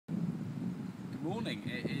Good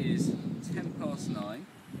morning, it is 9:10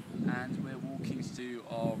 and we're walking to do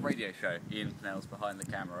our radio show. Ian Pennell's behind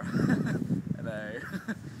the camera. Hello.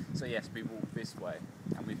 So yes, we walk this way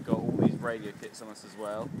and we've got all these radio kits on us as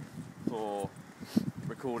well for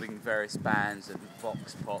recording various bands and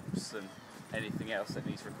vox pops and anything else that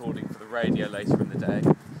needs recording for the radio later in the day.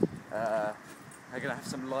 We're going to have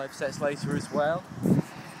some live sets later as well.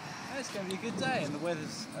 It's going to be a good day and the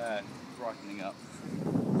weather's brightening up.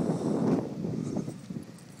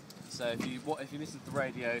 So if you listened to the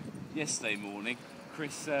radio yesterday morning,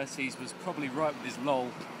 Chris Surtees was probably right with his lol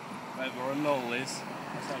over a lol is.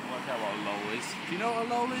 I don't work out what a lol is. Do you know what a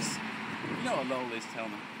lol is? If you know what a lol is, tell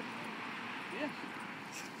me. Yeah.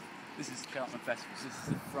 This is Cheltenham Festival, so this is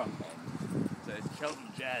the front end. So it's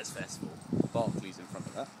Cheltenham Jazz Festival. Barclays in front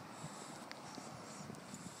of that.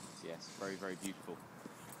 So yes, very, very beautiful.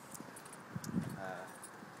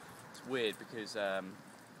 It's weird because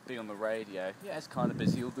being on the radio, yeah, it's kind of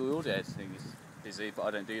busy. All the audio editing is busy, but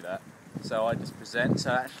I don't do that. So I just present. So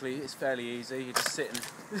actually, it's fairly easy. You just sit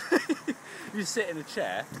in a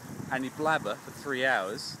chair and you blabber for 3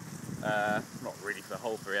 hours. Not really for the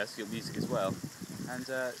whole 3 hours. You got music as well. And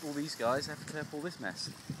all these guys have to clear up all this mess.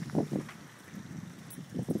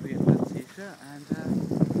 We get a t-shirt and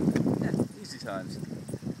yeah, easy times.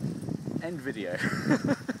 End video.